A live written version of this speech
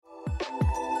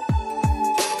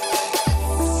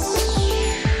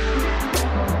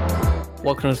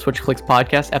Welcome to Switch Clicks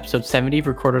Podcast, episode 70,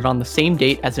 recorded on the same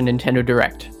date as a Nintendo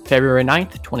Direct, February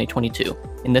 9th, 2022.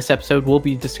 In this episode, we'll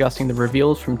be discussing the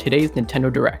reveals from today's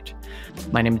Nintendo Direct.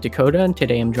 My name is Dakota, and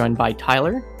today I'm joined by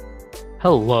Tyler.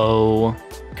 Hello.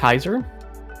 Kaiser.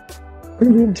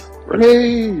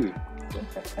 Renee!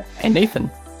 And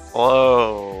Nathan.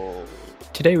 Hello.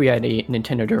 Today we had a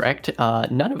Nintendo Direct.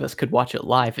 None of us could watch it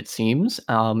live, it seems.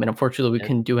 And unfortunately, we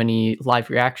couldn't do any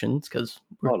live reactions because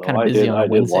we're kind of busy on a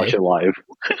Wednesday. I did watch it live.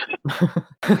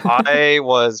 I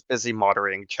was busy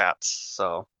moderating chats,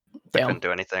 so I couldn't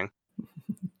do anything.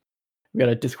 We got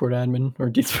a Discord admin or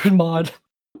Discord mod.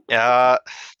 Yeah,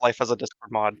 life as a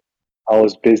Discord mod. I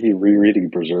was busy rereading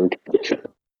Berserk.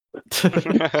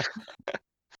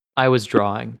 I was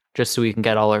drawing, just so we can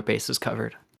get all our bases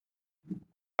covered.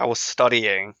 I was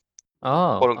studying,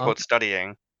 Oh. quote unquote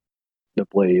studying. The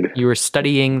blade. You were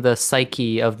studying the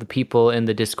psyche of the people in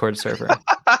the Discord server.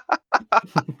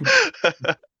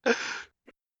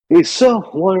 Hey, so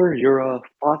what are your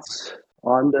thoughts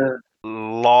on the...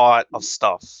 Lot of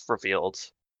stuff revealed.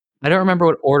 I don't remember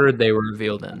what order they were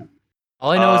revealed in.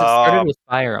 All I know is it started with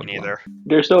Fire Me Emblem. neither.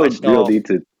 There's no real need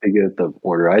to begin the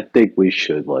order. I think we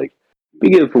should,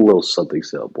 begin with a little something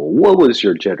simple. What was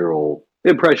your general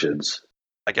impressions?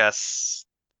 I guess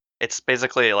it's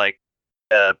basically a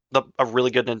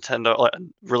really good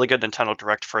Nintendo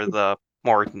Direct for the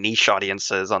more niche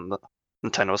audiences on the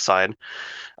Nintendo side.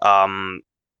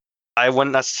 I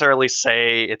wouldn't necessarily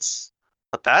say it's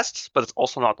the best, but it's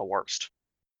also not the worst.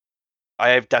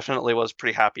 I definitely was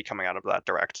pretty happy coming out of that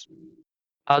Direct.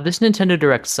 This Nintendo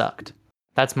Direct sucked.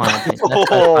 That's my opinion.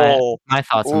 That's my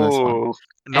thoughts on this one.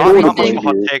 Not much of a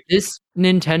hot take. This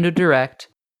Nintendo Direct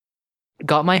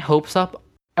got my hopes up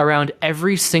around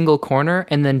every single corner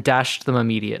and then dashed them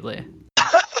immediately.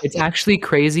 It's actually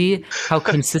crazy how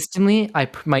consistently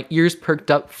my ears perked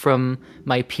up from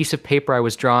my piece of paper I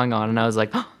was drawing on, and I was like,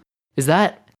 oh, "Is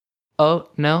that? Oh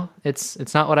no,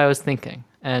 it's not what I was thinking."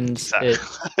 And it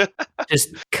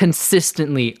just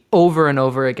consistently over and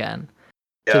over again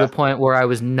to the point where I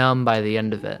was numb by the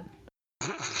end of it.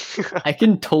 I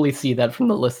can totally see that from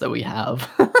the list that we have.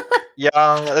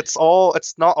 Yeah, it's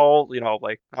not all,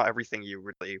 not everything you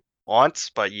really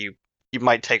want, but you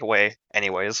might take away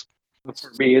anyways. For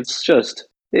me, it's just,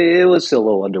 it was a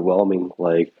little underwhelming.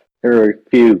 There are a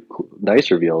few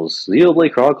nice reveals.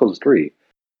 Xenoblade Chronicles 3.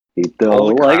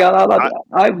 Though,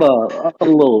 I'm a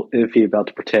little iffy about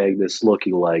the protagonist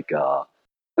looking like a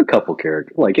couple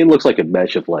characters. It looks like a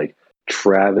mesh of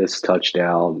Travis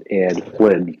Touchdown and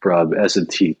Flynn from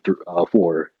SMT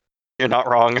 4. You're not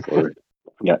wrong.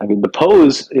 Yeah, I mean the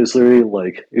pose is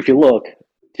literally if you look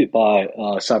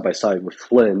side by side with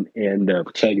Flynn and the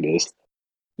protagonist,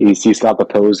 he's got the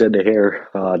pose and the hair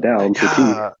down.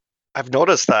 Yeah, I've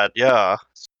noticed that. Yeah,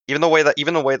 even the way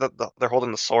that they're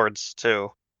holding the swords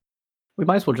too. We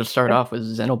might as well just start off with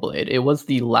Xenoblade. It was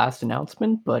the last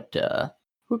announcement, but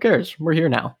who cares? We're here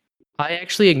now. I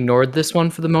actually ignored this one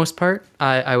for the most part.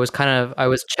 I was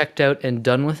checked out and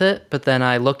done with it, but then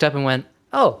I looked up and went,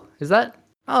 "Oh, is that?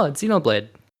 Oh, it's Xenoblade.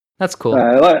 That's cool."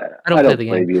 I don't play the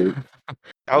game. You.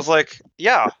 I was like,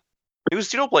 yeah, it was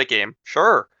Xenoblade game.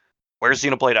 Sure. Where's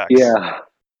Xenoblade X? Yeah.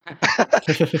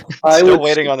 Still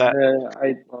waiting on that.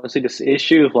 I honestly, this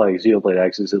issue of Xenoblade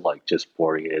X isn't just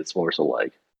boring. It's more so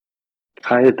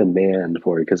kind of demand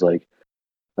for it because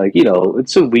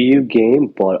it's a Wii U game,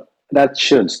 but that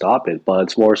shouldn't stop it. But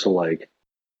it's more so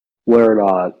whether or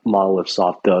not Monolith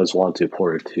Soft does want to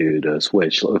port it to the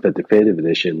Switch with a definitive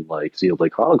edition like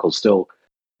Xenoblade Chronicles. Still,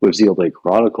 with Xenoblade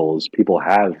Chronicles, people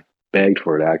have begged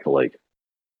for an actual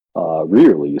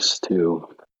re-release too.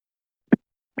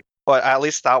 But at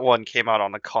least that one came out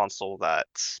on a console that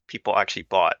people actually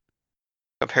bought,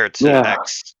 compared to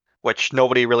X, which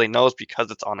nobody really knows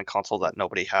because it's on a console that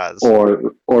nobody has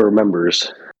or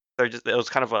remembers. It was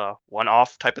kind of a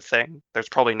one-off type of thing. There's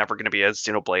probably never going to be a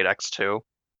Xenoblade X2,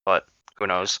 but who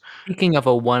knows? Speaking of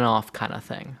a one-off kind of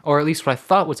thing, or at least what I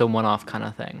thought was a one-off kind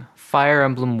of thing, Fire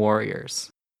Emblem Warriors.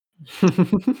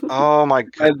 Oh my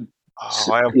god!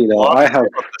 I have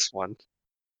this one.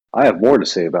 I have more to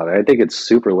say about it. I think it's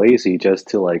super lazy just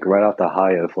to right off the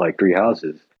high of Three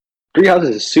Houses. Three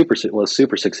Houses was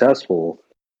super successful.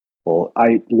 Well,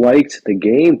 I liked the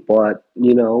game, but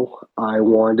I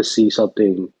wanted to see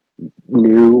something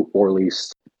new, or at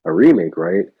least a remake,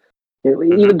 right?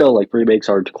 Even though remakes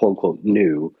aren't quote unquote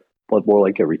new, but more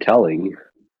like a retelling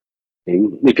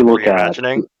thing. If you look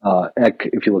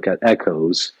at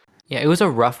Echoes. Yeah, it was a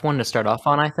rough one to start off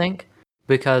on, I think,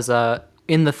 because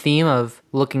in the theme of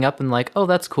looking up and oh,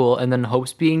 that's cool, and then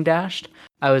hopes being dashed,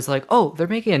 I was like, oh, they're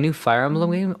making a new Fire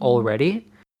Emblem game already?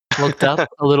 looked up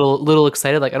a little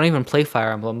excited. Like I don't even play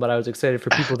Fire Emblem, but I was excited for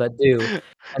people that do.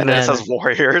 And then it says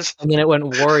Warriors. And then it went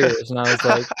Warriors, and I was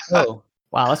like, oh,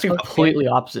 Wow, that's okay. completely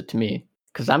opposite to me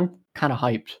because I'm kind of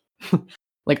hyped.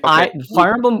 Like Okay.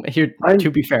 Fire Emblem here. I'm-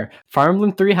 To be fair, Fire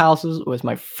Emblem Three Houses was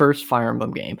my first Fire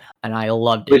Emblem game, and I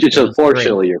loved it. Which is It was great.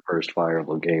 unfortunately your first Fire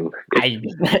Emblem game.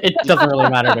 It doesn't really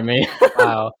matter to me.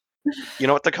 Wow. You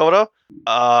know what, Dakota?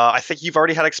 I think you've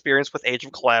already had experience with Age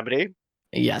of Calamity,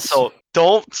 Yes. so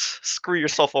don't screw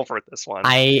yourself over at this one.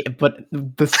 But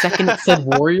the second it said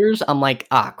Warriors, I'm like,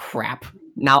 crap.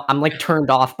 Now I'm like turned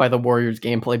off by the Warriors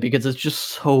gameplay because it's just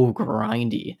so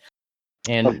grindy.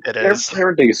 And It is.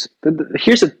 Everything's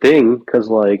here's the thing, because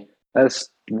like that's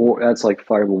like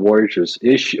Fire Emblem Warriors'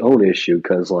 own issue,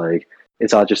 because like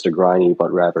it's not just a grindy,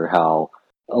 but rather how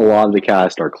a lot of the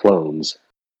cast are clones.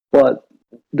 But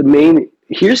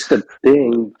here's the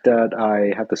thing that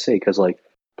I have to say, because like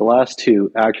the last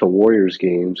two actual Warriors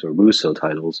games or Muso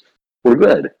titles were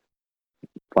good.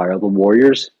 Fire Emblem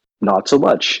Warriors, not so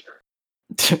much.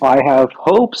 I have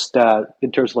hopes that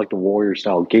in terms of like the Warrior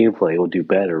style gameplay, it will do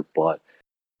better, but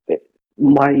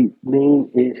my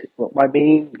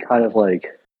main kind of like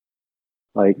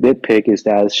nitpick is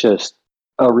that it's just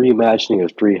a reimagining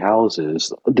of Three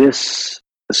Houses. This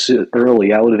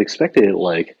early, I would have expected it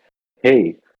like,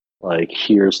 hey, like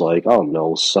here's like, I don't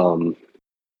know, some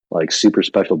like super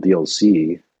special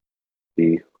DLC,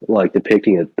 like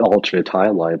depicting an alternate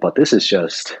timeline, but this is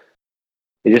just,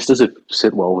 it just doesn't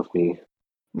sit well with me.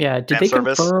 yeah, did Fan they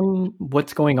service? confirm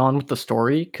what's going on with the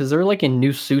story? Because they're like in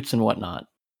new suits and whatnot.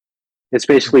 It's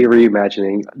basically a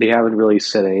reimagining. They haven't really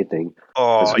said anything.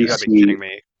 Oh, we you gotta be see- kidding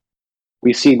me.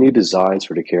 We see new designs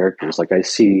for the characters. Like I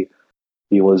see,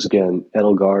 he was again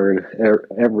Edelgard,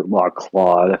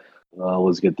 Claude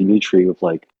was again Dimitri with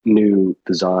like new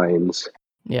designs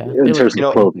Yeah, in they terms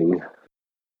look- of clothing.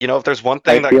 You know, if there's one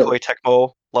thing I that feel- Koei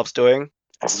Tecmo loves doing,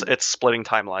 it's splitting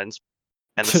timelines.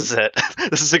 And this is it.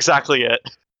 This is exactly it.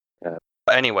 Yeah.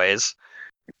 But anyways,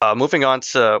 moving on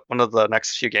to one of the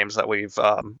next few games that we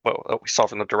saw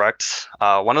from the direct.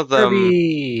 One of them,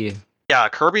 Kirby. yeah,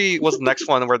 Kirby was the next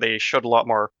one where they showed a lot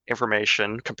more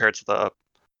information compared to the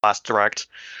last direct.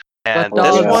 And But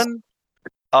this dogs- one,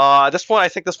 I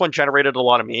think this one generated a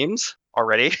lot of memes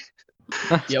already,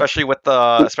 especially with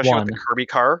the one? Kirby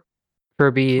car.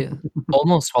 Kirby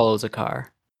almost follows a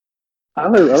car.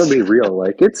 I'm gonna be real.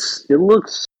 Like it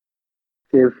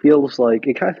feels like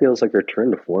it kind of feels like a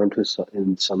return to form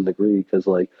in some degree, because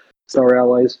like Star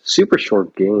Allies, super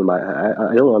short game.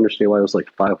 I don't understand why it was like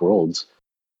 5 worlds.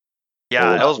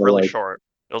 Yeah, Yeah, it was so, really like- short.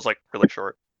 It was like really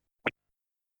short.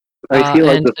 I feel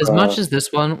like and the, as much as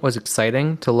this one was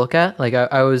exciting to look at, like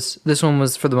this one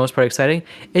was for the most part exciting.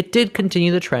 It did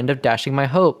continue the trend of dashing my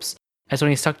hopes. As when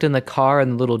he sucked in the car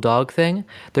and the little dog thing,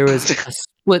 there was a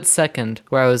split second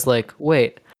where I was like,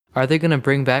 "Wait, are they going to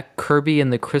bring back Kirby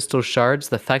and the Crystal Shards?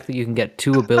 The fact that you can get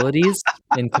 2 abilities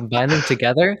and combine them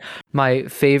together? My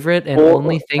favorite and Well,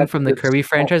 only thing from the that's- Kirby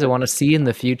franchise I want to see in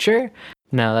the future."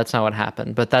 No, that's not what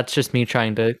happened. But that's just me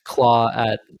trying to claw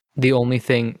at the only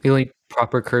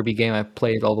proper Kirby game I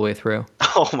played all the way through.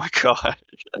 Oh my god.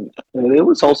 and it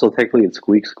was also technically in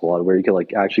Squeak Squad where you could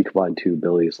like actually combine 2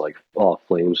 abilities like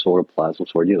Flame Sword, Plasma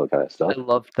Sword, kind of stuff. I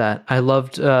loved that. I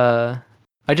loved I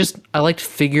liked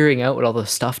figuring out what all the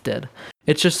stuff did.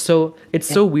 It's so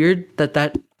weird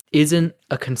that isn't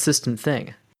a consistent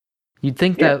thing. You'd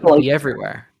think Yeah, that would like- be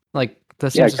everywhere. Like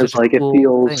that Yeah, seems because such a like cool it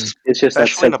feels thing. it's just that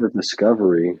Especially in sense of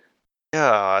discovery.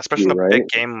 Yeah, especially in a Right? big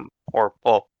game or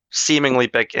seemingly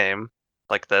big game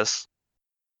like this.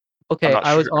 Okay, not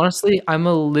I'm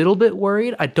a little bit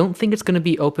worried. I don't think it's going to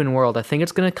be open world. I think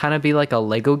it's going to kind of be like a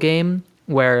Lego game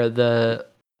where the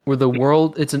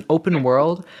world, it's an open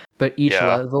world, but each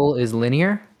Yeah. level is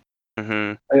linear.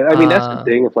 Hmm. I mean, that's the Uh,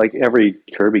 thing of like every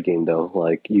Kirby game, though.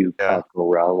 Like you Yeah. kind of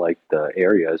go around like the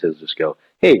areas and just go,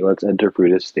 "Hey, let's enter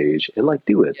through this stage and like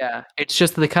do it." Yeah, it's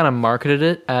just that they kind of marketed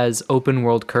it as open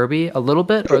world Kirby a little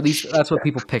bit, or at least that's what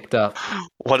people picked up.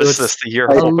 What So is it's this? The year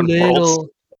a of A open worlds? little,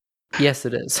 yes,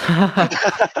 it is.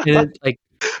 And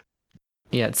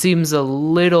yeah, it seems a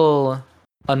little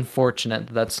unfortunate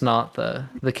that that's not the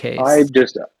case. I'm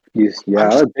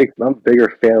a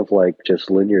bigger fan of like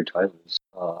just linear titles.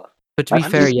 But to be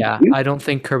I'm fair, just- yeah, I don't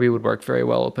think Kirby would work very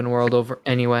well open world over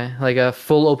anyway. Like a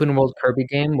full open world Kirby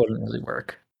game wouldn't really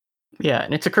work. Yeah,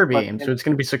 and it's a Kirby But- game, so it's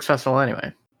going to be successful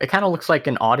anyway. It kind of looks like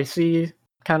an Odyssey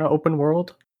kind of open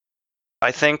world.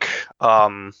 I think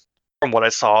from what I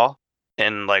saw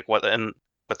in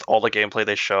with all the gameplay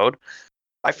they showed,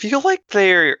 I feel like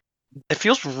it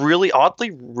feels really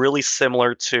oddly really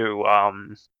similar to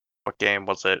what game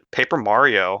was it? Paper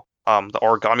Mario the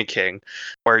Origami King,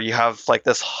 where you have like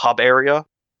this hub area,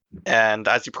 and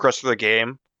as you progress through the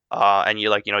game, and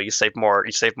you you save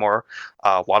more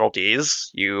Waddle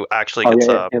Dees, you actually Oh get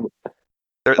yeah, to oh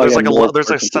there's yeah. like More there's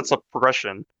a parts sense of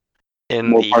progression in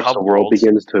more the parts of hub the world worlds.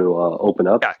 begins to open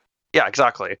up. Yeah, yeah,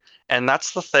 exactly. And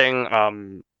that's the thing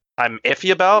I'm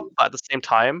iffy about, but at the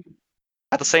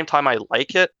same time I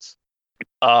like it.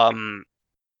 Um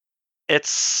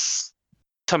it's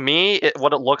to me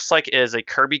what it looks like is a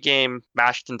Kirby game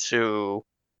mashed into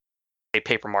a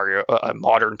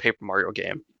modern Paper Mario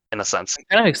game in a sense. I'm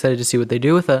kind of excited to see what they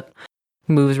do with it.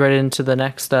 Moves right into the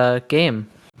next game,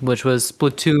 which was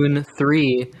Splatoon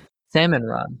 3 Salmon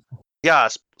Run. Yeah,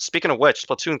 speaking of which,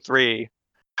 Splatoon 3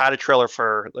 had a trailer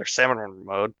for their Salmon Run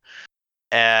mode,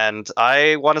 and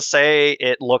I want to say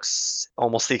it looks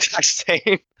almost the exact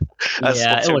same as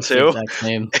Yeah, it Splatoon looks the 2. exact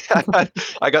same.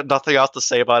 I got nothing else to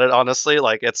say about it, honestly.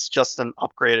 Like, it's just an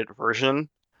upgraded version,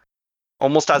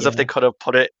 almost as if Yeah. they could have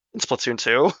put it in Splatoon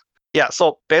 2. Yeah,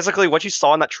 so basically, what you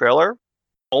saw in that trailer,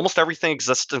 almost everything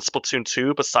exists in Splatoon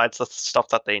 2 besides the stuff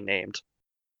that they named.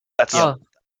 That's Oh,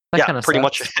 that yeah, kind of pretty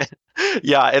much sucks. it.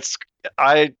 Yeah,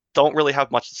 I don't really have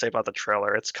much to say about the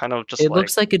trailer. It's kind of just It like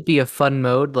looks like it'd be a fun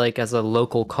mode, like as a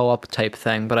local co-op type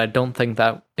thing, but I don't think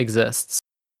that exists.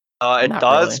 it Not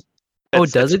does. really. Oh,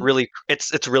 does it?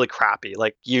 It's really crappy.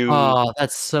 Like Oh,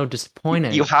 that's so you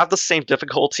disappointing. have the same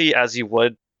difficulty as you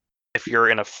would if you're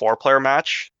in a 4-player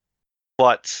match,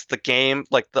 but the game,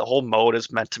 like the whole mode,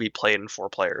 is meant to be played in 4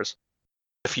 players.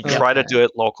 If you try to Okay. do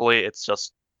it locally, it's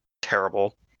just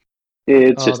terrible.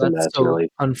 It's Oh, just a that's mess, so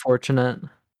really. unfortunate.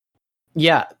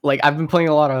 Yeah, like I've been playing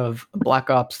a lot of Black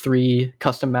Ops 3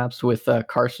 custom maps with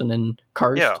Carson and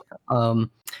Karst. Yeah.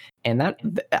 And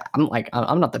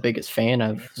I'm not the biggest fan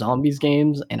of zombies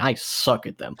games, and I suck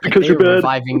at them. Like Because they're you're bad.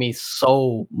 reviving me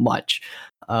so much.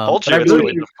 Told But you I it's really,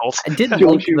 really difficult. I did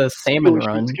Skill like shoot, the salmon skill shoot,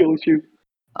 run. skill shoot.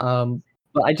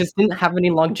 But I just didn't have any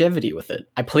longevity with it.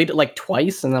 I played it like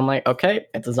twice, and I'm like, okay,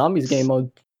 it's a zombies game mode.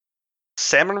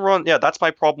 Salmon Run, yeah, that's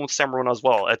my problem with Salmon Run as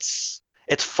well. It's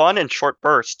fun in short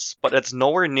bursts, but it's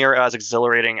nowhere near as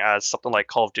exhilarating as something like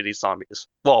Call of Duty Zombies.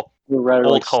 Well, Rather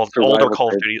older like Call of survival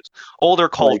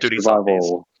Duty type,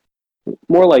 Zombies.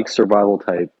 more like survival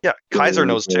type. Yeah, Kaiser Yeah,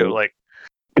 knows yeah. too. Like,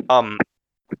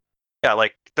 yeah,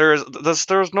 like there's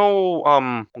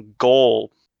no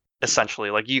goal essentially.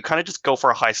 Like you kind of just go for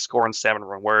a high score in Salmon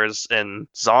Run, whereas in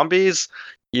Zombies,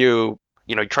 you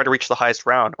try to reach the highest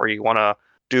round, or you want to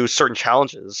do certain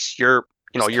challenges. You're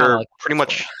It's kinda you're like pretty this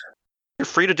much you're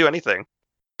free to do anything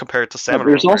compared to But Salmon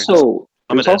there's Run. Where you're just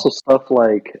there's limited. also stuff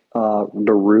like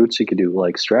the routes you could do,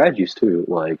 like strategies too.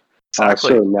 Like Exactly.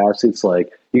 certain maps, it's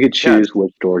like you could Yeah. choose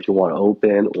which doors you want to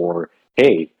open, or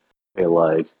hey,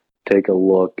 like take a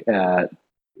look at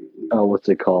what's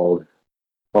it called?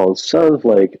 Well, some of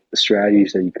like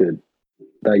strategies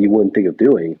that you wouldn't think of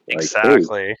doing. Like, hey,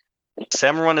 Exactly.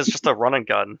 Salmon Run is just a run and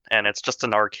gun, and it's just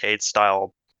an arcade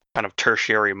style kind of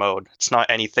tertiary mode. It's not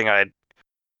anything I'd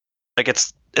like.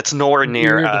 It's nowhere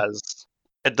near Weird. as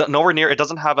nowhere near. It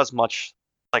doesn't have as much,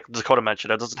 like Dakota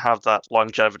mentioned. It doesn't have that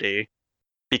longevity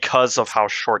because of how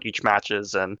short each match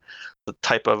is and the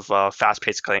type of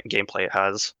fast-paced gameplay it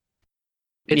has.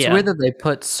 It's Yeah. weird that they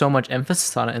put so much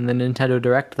emphasis on it in the Nintendo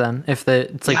Direct then. It's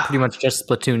like Yeah. pretty much just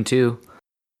Splatoon 2.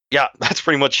 Yeah, that's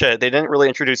pretty much it. They didn't really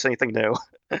introduce anything new.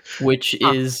 Which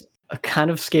is kind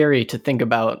of scary to think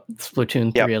about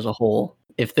Splatoon 3 Yep. as a whole.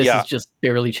 If this Yeah. is just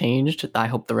barely changed, I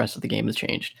hope the rest of the game has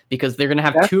changed because they're going to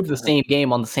have That's- two of the same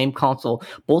game on the same console.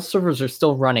 Both servers are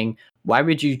still running. Why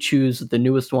would you choose the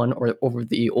newest one or over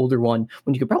the older one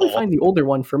when you could probably Oh. find the older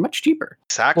one for much cheaper?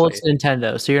 Exactly. Well, it's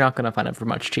Nintendo, so you're not going to find it for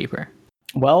much cheaper.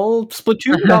 Well,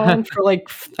 Splatoon got on for like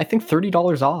I think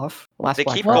 $30 off last They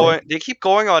Black keep Friday. going. They keep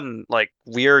going on like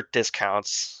weird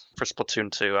discounts for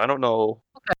Splatoon 2. I don't know.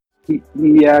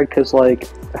 yeah, because like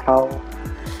how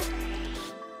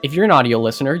If you're an audio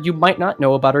listener, you might not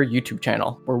know about our YouTube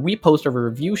channel, where we post a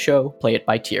review show, Play It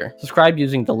by Tier. Subscribe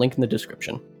using the link in the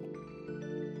description.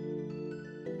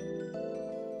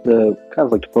 the kind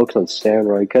of like to focus on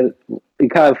Samurai, it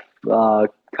kind of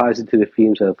ties into the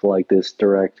themes of like this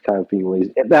direct kind of being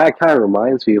lazy. That kind of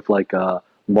reminds me of like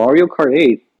Mario Kart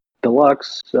 8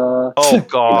 Deluxe. Oh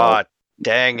God,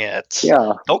 dang it!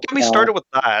 Yeah, Don't get me started with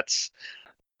that.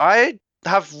 I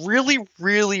have really,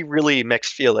 really, really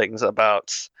mixed feelings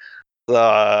about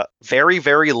the very,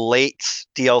 very late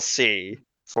DLC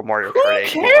for Mario Kart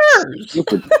 8.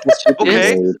 stupid,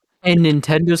 Okay. And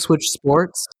Nintendo Switch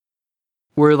Sports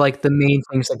were like the main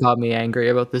things that got me angry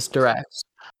about this Direct.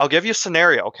 I'll give you a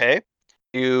scenario, okay?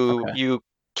 Okay. You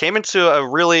came into a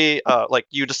really like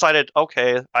you decided,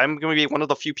 okay, I'm gonna be one of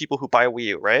the few people who buy a Wii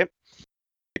U, right?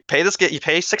 You pay you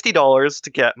pay $60 to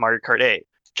get Mario Kart 8,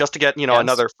 just to get Yes.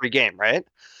 another free game, right?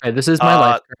 Right, this is my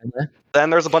life currently. Then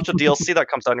there's a bunch of DLC that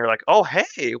comes out, and you're like, oh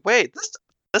hey, wait,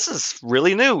 this is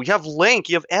really new. You have Link,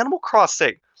 you have Animal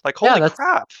Crossing. Like, holy that's-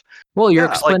 crap! Well, you're Yeah,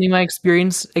 like- explaining my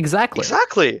experience exactly.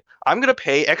 Exactly. I'm gonna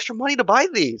pay extra money to buy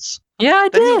these. Yeah, I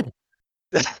Then you- did.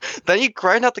 Then you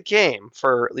grind out the game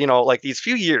for like these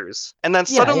few years, and then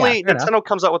Yeah, suddenly fair enough. Nintendo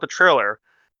comes out with a trailer,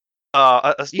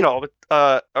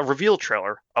 a reveal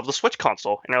trailer of the Switch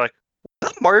console, and you're like, "Is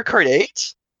that Mario Kart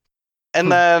 8?"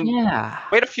 And then Yeah.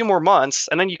 wait a few more months,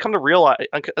 and then you come to realize,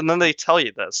 and then they tell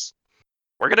you this: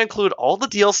 we're gonna include all the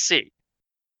DLC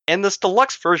in this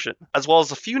deluxe version, as well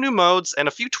as a few new modes and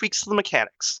a few tweaks to the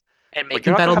mechanics. And But making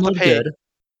you're not battle gonna have mode to pay. good.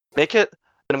 Make it,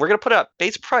 and we're gonna put out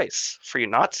base price for you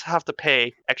not to have to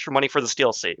pay extra money for this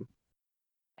DLC.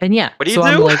 And yeah, What do you so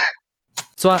I'm do? like,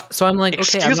 so I'm like,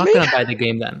 okay, I'm Excuse not me? gonna buy the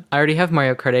game then. I already have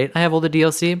Mario Kart 8. I have all the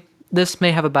DLC. This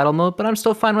may have a battle mode, but I'm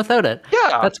still fine without it.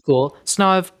 Yeah, That's cool. So now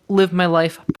I've lived my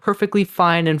life perfectly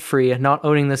fine and free, not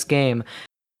owning this game.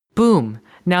 Boom.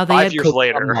 Now they 5 add years Coconut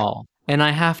later. Mall, and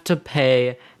I have to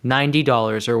pay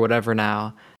 $90 or whatever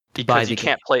now to buy because the you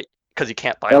can't play because you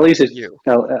can't buy At it least on it's you.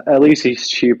 at least it's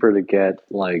cheaper to get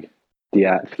like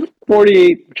the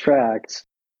 48 tracks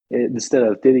instead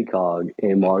of Diddy Kong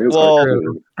in Mario Well,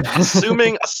 Kart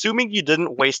 2. Assuming you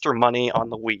didn't waste your money on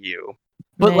the Wii U.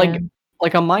 But Man.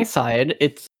 like on my side,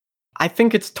 I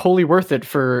think it's totally worth it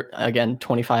for, again,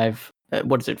 25.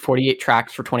 What is it? 48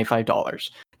 tracks for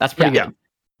 $25. That's pretty Yeah. good.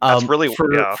 That's really-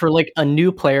 for yeah. for like a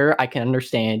new player. I can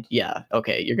understand. Yeah,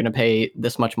 okay, you're gonna pay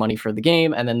this much money for the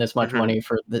game and then this much Mhm. money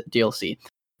for the DLC.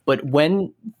 But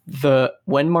when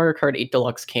Mario Kart 8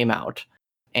 Deluxe came out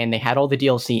and they had all the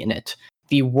DLC in it,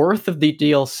 the worth of the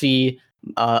DLC,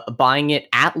 buying it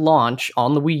at launch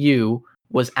on the Wii U,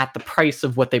 was at the price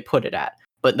of what they put it at.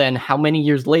 But then how many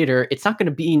years later, it's not going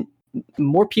to be,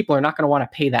 more people are not going to want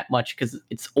to pay that much because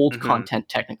it's old Mhm. content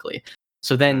technically.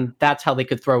 So then that's how they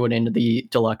could throw it into the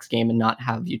deluxe game and not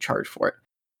have you charge for it.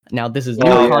 Now this is new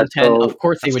Well, yeah, content. so Of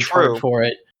course they that's would true. charge for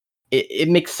it. It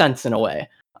makes sense in a way.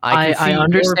 I can see your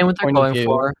understand what they're point of going view.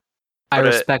 for. I But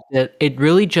respect it. It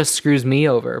really just screws me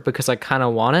over because I kind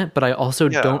of want it, but I also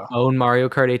Yeah. don't own Mario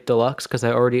Kart 8 Deluxe because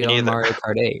I already Me own neither. Mario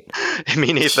Kart 8.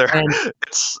 Me neither. And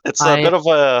It's a I- bit of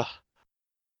a.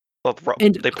 Well,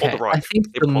 And they pulled the okay, rug. I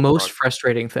think They the pulled the most rug.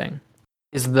 frustrating thing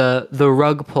is the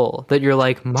rug pull that you're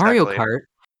like Mario Exactly. Kart,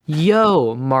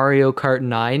 yo, Mario Kart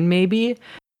 9 maybe,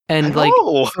 and I like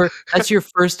know.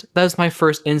 that's my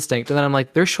first instinct, and then I'm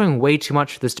like, they're showing way too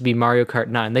much for this to be Mario Kart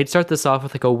 9. They'd start this off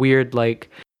with like a weird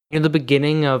the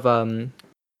beginning of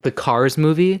the Cars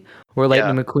movie where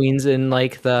Lightning Yeah. McQueen's in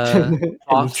like the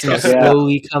box and it Yeah.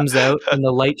 slowly comes out and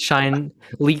the light shine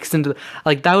leaks into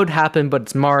like that would happen, but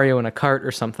it's Mario in a cart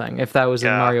or something if that was in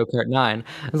Yeah. Mario Kart 9.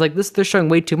 It's like this they're showing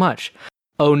way too much.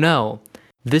 Oh no,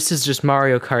 this is just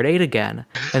Mario Kart 8 again.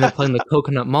 And they're playing the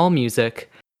Coconut Mall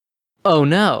music. Oh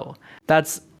no.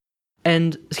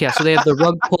 And yeah, so they have the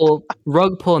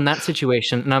rug pull in that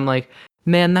situation, and I'm like,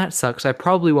 man, that sucks. I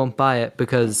probably won't buy it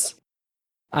because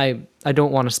I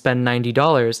don't want to spend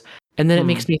 $90. And then it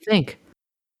makes me think,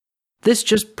 this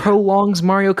just prolongs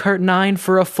Mario Kart 9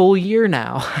 for a full year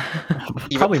now.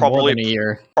 Probably more than a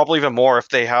year. Probably even more if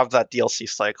they have that DLC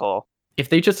cycle. If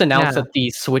they just announce Yeah. that the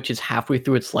Switch is halfway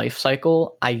through its life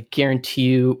cycle, I guarantee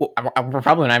you, we're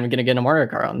probably not even going to get a Mario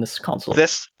Kart on this console.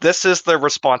 This is their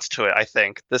response to it. I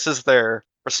think this is their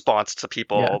response to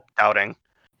people Yeah. doubting.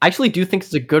 I actually do think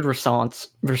it's a good response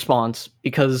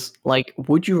because, like,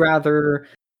 would you rather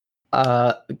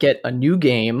get a new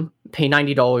game, pay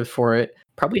 $90 for it,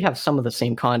 probably have some of the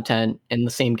same content and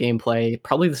the same gameplay,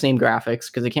 probably the same graphics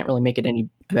because they can't really make it any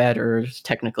better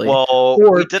technically, Well,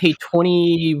 or we did. pay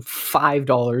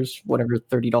 $25, whatever,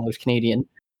 $30 Canadian,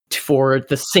 for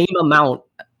the same amount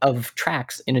of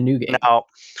tracks in a new game? Now,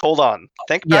 hold on.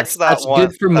 Think back Yes, to that that's one.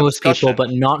 good for that most people, discussion.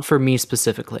 but not for me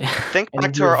specifically. Think And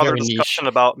back to you're our other very niche. discussion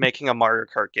about making a Mario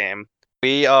Kart game.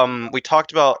 We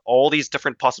talked about all these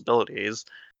different possibilities.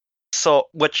 So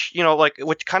which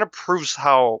kind of proves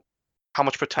how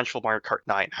much potential Mario Kart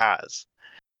 9 has.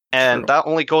 And True. that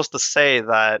only goes to say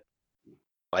that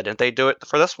why didn't they do it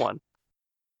for this one?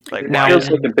 Like It Now- feels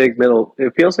like a big middle.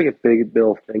 It feels like a big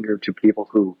middle finger to people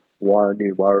who want a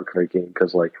new Mario Kart game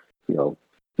because, like,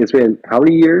 it's been how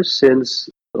many years since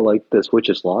like the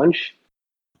Switch's launch?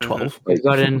 12. We've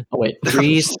got in Oh wait,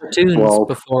 3 Splatoons Well-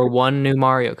 before one new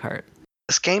Mario Kart.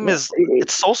 this game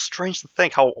it's so strange to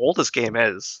think how old this game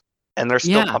is. And they're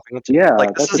still Yeah. pumping it. Yeah,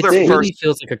 Like, this that's is the their thing. It first- really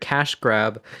feels like a cash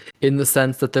grab in the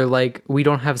sense that they're like, we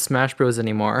don't have Smash Bros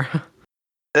anymore.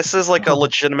 This is like a Oh,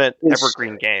 legitimate it's-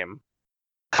 evergreen game.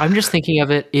 I'm just thinking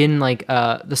of it in like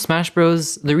the Smash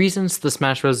Bros. The reasons the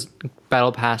Smash Bros.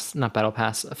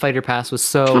 Fighter Pass was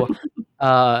so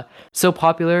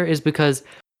popular is because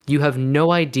you have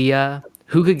no idea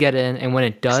who could get in, and when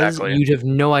it does, Exactly. you'd have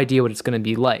no idea what it's going to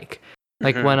be like.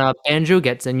 Like Mhm. when Banjo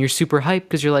gets in, you're super hyped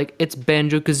because you're like, it's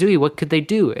Banjo Kazooie. What could they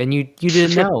do? And you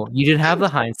didn't know. You didn't have the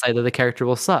hindsight that the character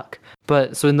will suck.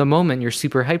 But so in the moment, you're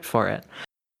super hyped for it.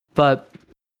 But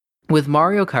with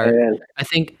Mario Kart, And I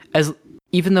think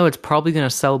even though it's probably going to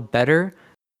sell better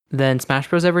than Smash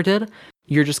Bros. Ever did,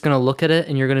 you're just going to look at it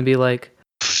and you're going to be like,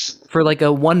 for like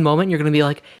a one moment, you're going to be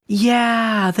like,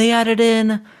 yeah, they added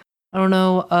in, I don't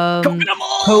know,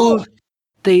 Toad.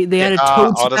 They added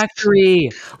Toad's honest,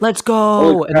 Factory. Let's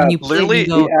holy go! And then crap, you play it and literally, you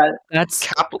go, they add, that's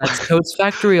Cap- Toad's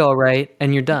Factory, all right,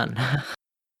 and you're done.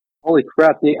 holy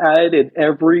crap, they added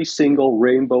every single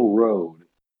Rainbow Road.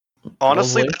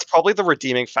 honestly, Probably. that's probably the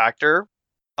redeeming factor.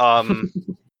 Um,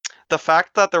 the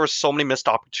fact that there were so many missed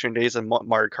opportunities in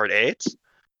Mario Kart 8,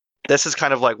 this is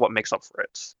kind of like what makes up for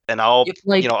it. And If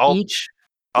like I'll each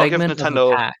give segment of a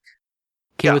Nintendo, pack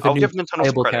came with a I'll new give Nintendo some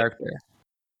playable credit. character,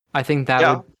 I think that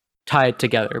Yeah. would tie it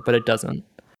together, but it doesn't.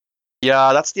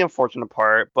 Yeah, that's the unfortunate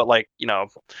part. But like,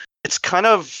 it's kind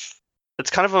of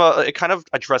it kind of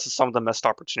addresses some of the missed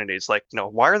opportunities. Like,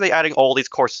 why are they adding all these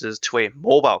courses to a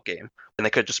mobile game when they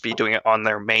could just be doing it on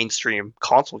their mainstream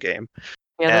console game?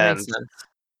 Yeah, that makes And sense.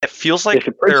 it feels If like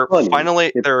it prints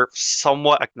money, they're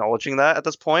somewhat acknowledging that at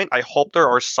this point. I hope there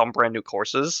are some brand new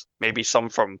courses, maybe some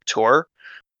from Tour,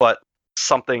 but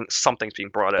something's being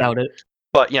brought in. Doubt it.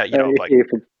 But yeah, like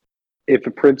if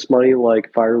it prints money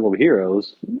like Fire Emblem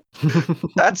Heroes,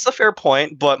 that's a fair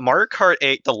point. But Mario Kart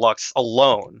 8 Deluxe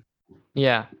alone,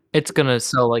 Yeah, it's gonna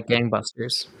sell like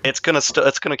gangbusters. it's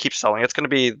gonna keep selling. It's gonna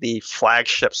be the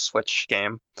flagship Switch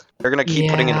game. They're gonna keep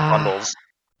putting in Yeah. bundles.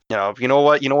 You know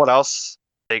what else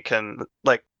they can,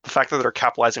 like, the fact that they're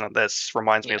capitalizing on this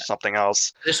reminds me of something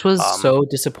else. This was so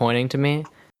disappointing to me.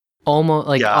 Almost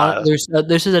like Yeah.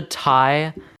 this is a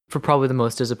tie for probably the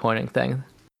most disappointing thing.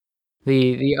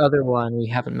 The other one we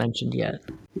haven't mentioned yet.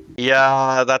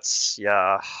 Yeah, that's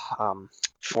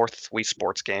fourth Wii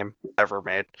Sports game ever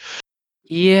made.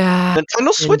 Yeah,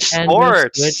 Nintendo Switch Nintendo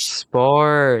Sports. Switch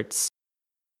Sports.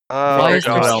 Oh, Why is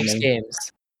there God. 6 games?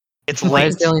 It's Why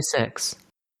is late there only 6?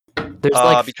 There's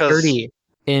like because 30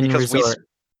 in because Resort.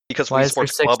 because Why Wii is there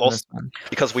Sports 6 Club in also this one?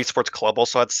 because Wii Sports Club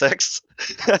also had 6.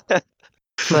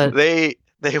 But they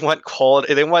went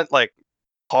quality. They went like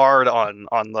hard on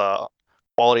the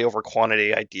quality over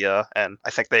quantity idea, and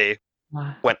I think they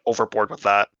went overboard with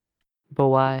that. but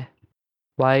why?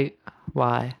 Why?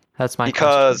 That's my question.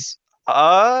 Because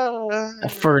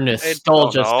For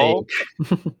nostalgia know.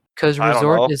 sake. Because I don't know.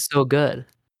 Resort is so good.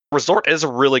 Resort is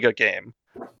a really good game.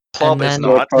 Club And is then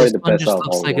not. Probably this the one best just out of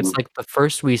looks all like of it's them. like the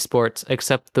first Wii Sports,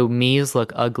 except the Miis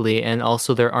look ugly, and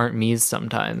also there aren't Miis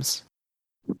sometimes.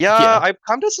 Yeah.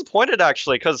 I'm disappointed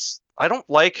actually because I don't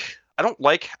like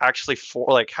actually for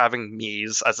like having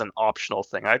Mii's as an optional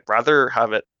thing. I'd rather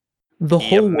have it The be a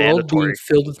whole world being mandatory.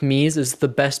 filled with Miis is the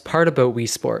best part about Wii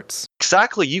Sports.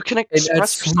 Exactly, you can It adds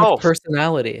express so much yourself.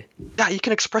 personality. Yeah, you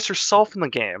can express yourself in the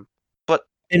game. But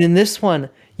And in this one,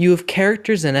 you have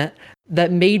characters in it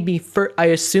that made me. I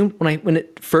assumed when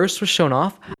it first was shown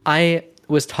off, I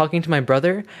was talking to my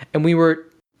brother, and we were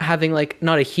having like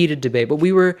not a heated debate, but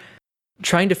we were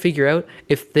trying to figure out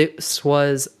if this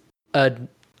was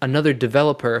another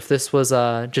developer, if this was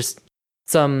just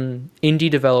some indie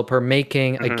developer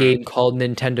making a game called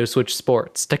Nintendo Switch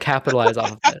Sports to capitalize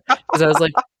off of it. Because I was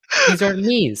like, these aren't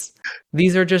Mii's.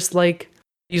 These are just like,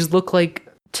 these look like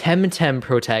Temtem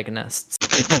protagonists.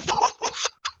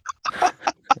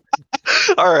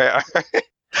 all right.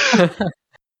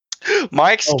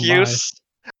 My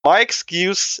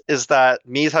excuse is that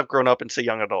Mii's have grown up into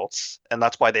young adults, and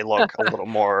that's why they look a little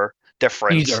more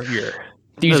different. These are your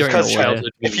Because,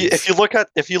 childhood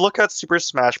if you look at Super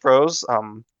Smash Bros,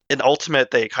 in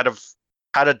Ultimate they kind of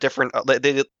had a different.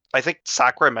 They I think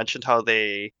Sakurai mentioned how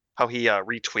he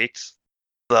retweaked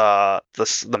the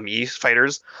Mii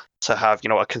fighters to have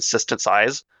a consistent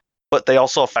size, but they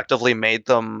also effectively made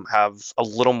them have a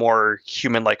little more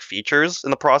human-like features in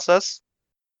the process.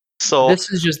 So This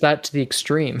is just that to the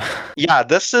extreme. yeah,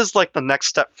 this is like the next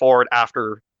step forward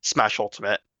after Smash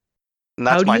Ultimate, and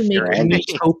that's How do my you theory. make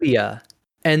Miitopia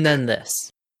and then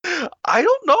this? I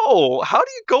don't know. How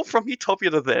do you go from Utopia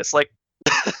to this? Like,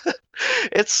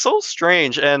 it's so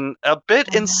strange and a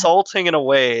bit insulting in a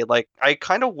way. Like, I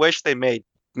kind of wish they made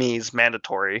Mii's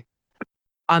mandatory.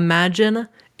 Imagine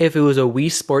if it was a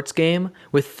Wii Sports game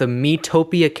with the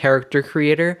Miitopia character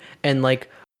creator and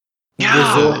like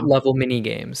resort level mini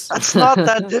games. That's not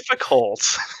that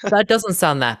difficult. That doesn't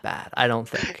sound that bad, I don't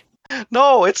think.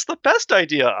 No, it's the best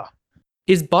idea.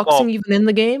 Is boxing even in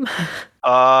the game?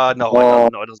 No,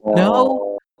 it doesn't.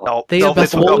 No? No, They no, have they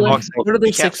took out bowling. boxing. What are their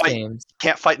You can't 6 fight- games?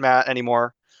 Can't fight Matt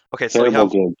anymore. Okay, so you Terrible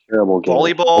have game. Terrible game.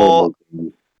 volleyball, Terrible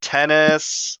game.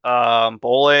 tennis,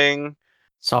 bowling,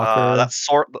 Soccer.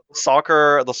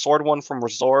 soccer, the sword one from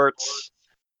Resorts.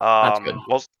 That's good.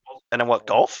 And then what?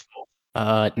 Golf?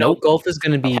 No, Nope. golf is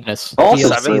going to be Tennis. Golf is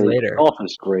DLC great. later. Golf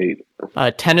is great.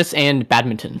 Tennis and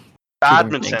badminton.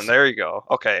 Badminton. things. There you go.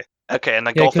 Okay, and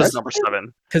then Yeah, golf is 'cause- number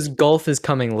 7. Because golf is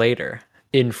coming later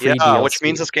in free Yeah, DLC. which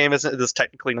means this game is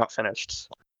technically not finished.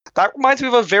 That reminds me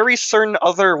of a very certain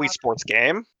other Wii Sports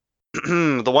game,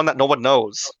 the one that no one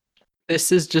knows.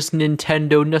 This is just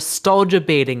Nintendo nostalgia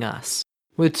baiting us.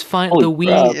 It's fine. Holy The Wii,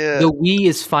 crap. Yeah. the Wii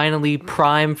is finally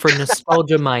prime for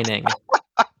nostalgia mining.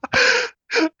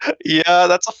 Yeah,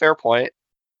 that's a fair point.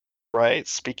 Right.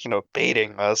 Speaking of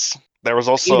baiting us, there was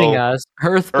also Baiting us.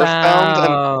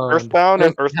 Earthbound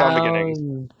and Earthbound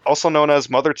Beginnings, also known as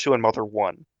Mother 2 and Mother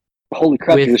 1. Holy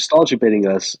crap! With- You're nostalgia baiting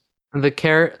us.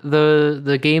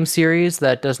 The game series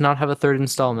that does not have a third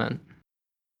installment.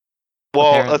 Well,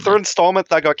 Apparently. a third installment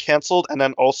that got canceled and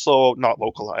then also not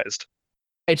localized.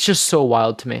 It's just so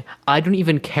wild to me. I don't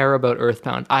even care about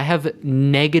Earthbound. I have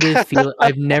negative feel.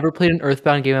 I've never played an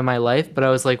Earthbound game in my life, but I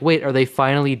was like, wait, are they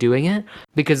finally doing it?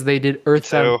 Because they did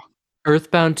So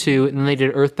Earthbound 2, and then they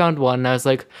did Earthbound 1, and I was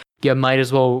like, you might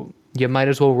as well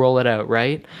roll it out,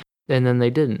 right? And then they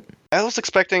didn't. I was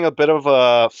expecting a bit of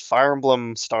a Fire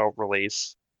Emblem style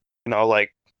release.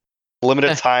 Like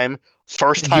limited time,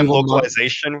 first time You have a month.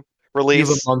 localization You have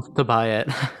release. a month to buy it.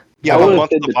 You That have a would've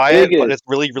month been to the buy it, but biggest it's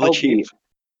really, really That would be cheap.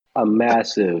 A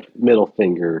massive middle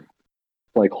finger.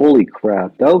 Like, holy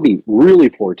crap. That would be really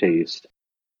poor taste.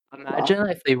 Imagine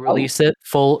if they release it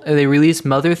full. They release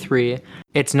Mother 3.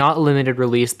 It's not limited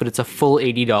release, but it's a full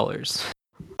 $80.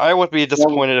 I would be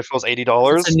disappointed if it was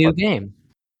 $80. It's a new game.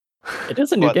 It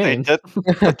is a new But game.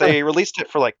 but they released it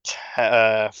for like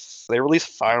they released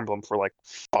Fire Emblem for like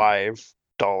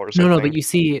 $5. No, but you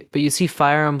see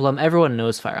Fire Emblem. Everyone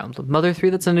knows Fire Emblem. Mother 3.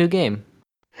 That's a new game.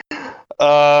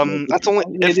 That's only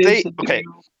if It they is a- okay.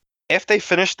 If they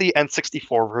finish the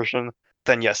N64 version,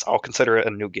 then yes, I'll consider it a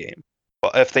new game.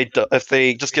 But if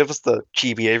they just give us the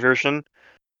GBA version,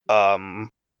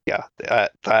 yeah,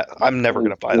 that I'm never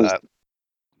gonna buy that.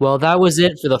 Well, that was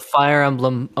it for the Fire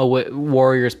Emblem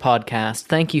Warriors podcast.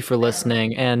 Thank you for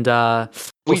listening, and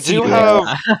We see do you have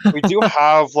later. we do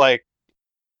have like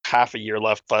half a year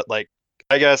left, but like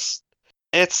I guess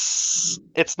it's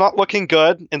not looking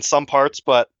good in some parts,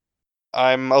 but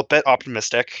I'm a bit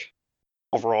optimistic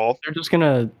overall. They're just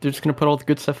gonna put all the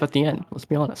good stuff at the end. Let's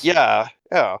be honest. Yeah.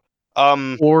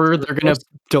 Or they're gonna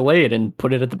delay it and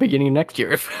put it at the beginning of next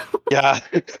year. Yeah.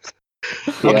 Yeah,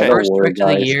 Okay. don't First worry, direct of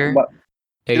the guys. year. But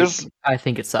Here's- I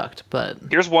think it sucked, but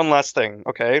Here's one last thing,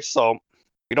 okay? So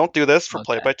we don't do this for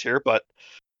play Okay. by tier, but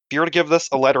if you were to give this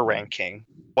a letter ranking,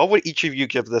 what would each of you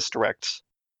give this direct?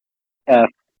 F.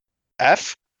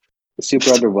 F? super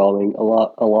underwhelming. A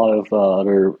lot of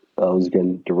other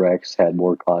again directs had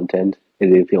more content. It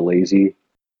didn't feel lazy,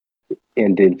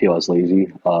 and didn't feel as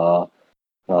lazy.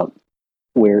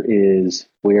 Where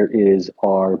is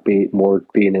our more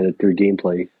being in it through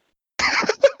gameplay?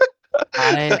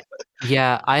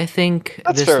 I think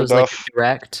That's this fair was enough. like a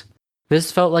direct.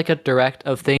 This felt like a direct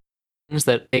of things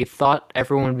that they thought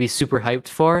everyone would be super hyped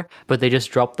for, but they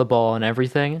just dropped the ball on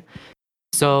everything.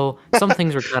 So some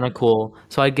things were kind of cool.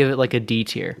 So I'd give it like a D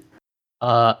tier.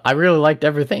 I really liked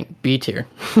everything. B tier.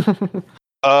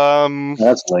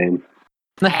 That's lame.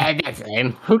 That's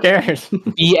lame. Who cares?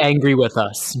 Be angry with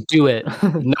us. Do it.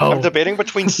 No. I'm debating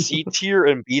between C tier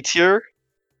and B tier.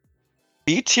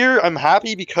 B tier, I'm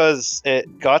happy because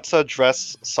it got to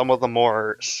address some of the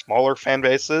more smaller fan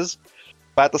bases,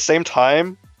 but at the same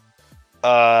time,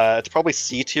 it's probably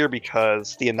C tier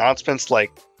because the announcements,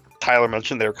 like Tyler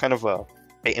mentioned, they were kind of a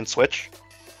bait and switch,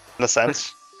 in a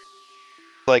sense.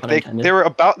 Like they Unintended.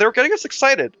 were getting us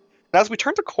excited, and as we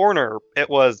turned the corner, it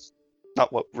was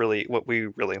not what we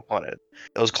really wanted.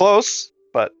 It was close,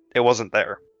 but it wasn't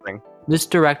there. This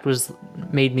direct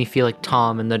made me feel like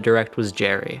Tom, and the direct was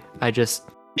Jerry. I was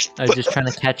just trying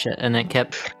to catch it, and it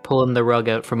kept pulling the rug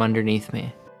out from underneath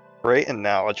me. Great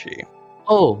analogy.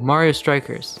 Oh, Mario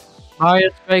Strikers. Mario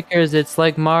Strikers, it's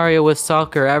like Mario with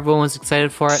soccer. Everyone was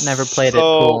excited for it, never played it.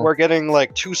 So Cool. we're getting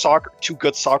like two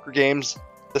good soccer games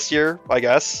this year, I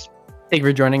guess. Thank you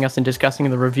for joining us and discussing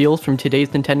the reveals from today's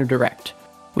Nintendo Direct.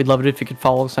 We'd love it if you could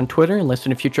follow us on Twitter and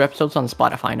listen to future episodes on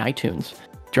Spotify and iTunes.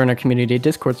 Join our community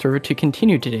Discord server to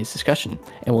continue today's discussion,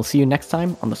 and we'll see you next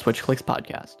time on the Switch Clicks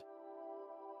podcast.